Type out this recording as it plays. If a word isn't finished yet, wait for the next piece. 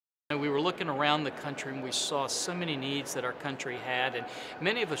we were looking around the country and we saw so many needs that our country had, and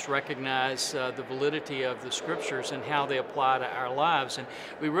many of us recognize the validity of the scriptures and how they apply to our lives. And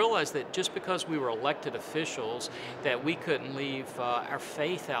we realized that just because we were elected officials, that we couldn't leave our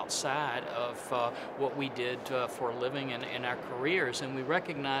faith outside of what we did for a living and our careers. And we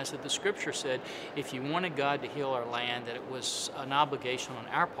recognized that the scripture said if you wanted God to heal our land, that it was an obligation on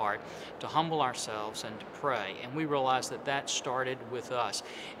our part to humble ourselves and to pray. And we realized that that started with us.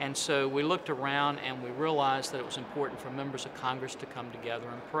 And so we looked around and we realized that it was important for members of Congress to come together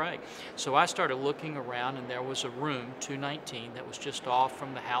and pray. So I started looking around, and there was a room, 219, that was just off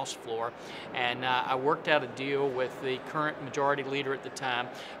from the House floor. And I worked out a deal with the current majority leader at the time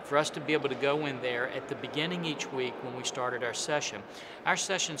for us to be able to go in there at the beginning each week when we started our session. Our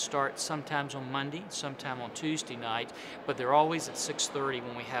sessions start sometimes on Monday, sometime on Tuesday night, but they're always at 6:30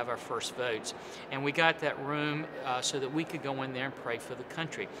 when we have our first votes. And we got that room so that we could go in there and pray for the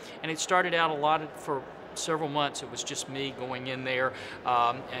country. And it started out a lot for several months. It was just me going in there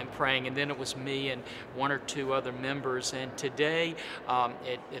and praying, and then it was me and one or two other members. And today,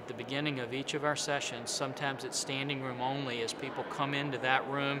 at the beginning of each of our sessions, sometimes it's standing room only as people come into that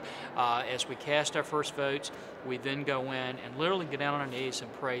room. As we cast our first votes, we then go in and literally get down on our knees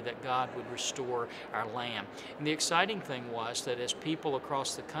and pray that God would restore our land. And the exciting thing was that as people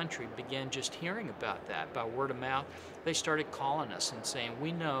across the country began just hearing about that by word of mouth, they started calling us and saying,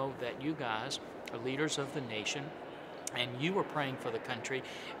 we know that you guys are leaders of the nation, and you were praying for the country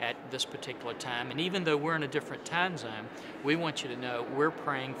at this particular time. And even though we're in a different time zone, we want you to know we're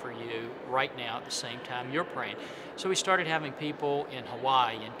praying for you right now at the same time you're praying. So we started having people in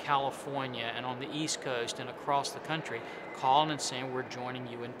Hawaii and California and on the East Coast and across the country calling and saying we're joining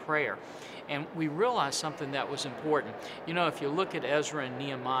you in prayer. And we realized something that was important. You know, if you look at Ezra and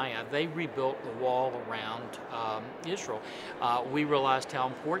Nehemiah, they rebuilt the wall around Israel. We realized how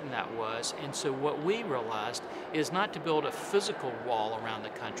important that was. And so what we realized is not to build a physical wall around the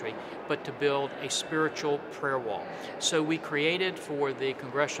country, but to build a spiritual prayer wall. So we created for the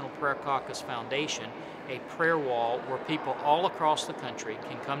Congressional Prayer Caucus Foundation a prayer wall where people all across the country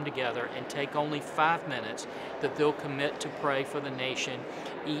can come together and take only 5 minutes that they'll commit to pray for the nation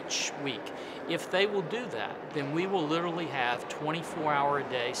each week. If they will do that, then we will literally have 24-hour a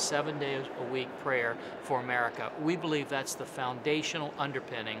day, 7 days a week prayer for America. We believe that's the foundational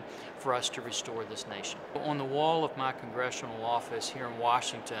underpinning for us to restore this nation. On the wall of my congressional office here in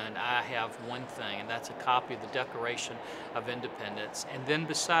Washington, I have one thing, and that's a copy of the Declaration of Independence. And then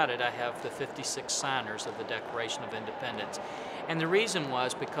beside it, I have the 56 signers of the Declaration of Independence. And the reason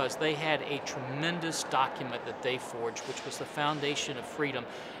was because they had a tremendous document that they forged, which was the foundation of freedom,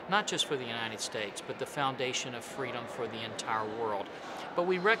 not just for the United States, but the foundation of freedom for the entire world. But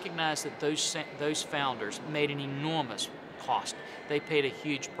we recognize that those founders made an enormous cost. They paid a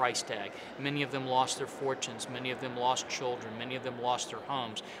huge price tag. Many of them lost their fortunes, many of them lost children, many of them lost their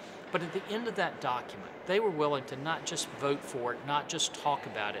homes. But at the end of that document, they were willing to not just vote for it, not just talk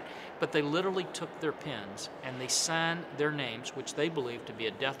about it, but they literally took their pens and they signed their names, which they believed to be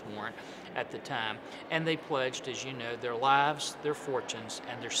a death warrant at the time, and they pledged, as you know, their lives, their fortunes,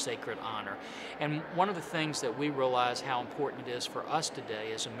 and their sacred honor. And one of the things that we realize how important it is for us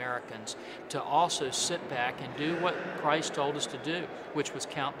today as Americans to also sit back and do what Christ told us to do, which was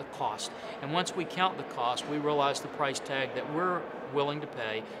count the cost. And once we count the cost, we realize the price tag that we're willing to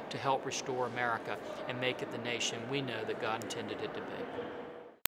pay to help restore America and make it the nation we know that God intended it to be.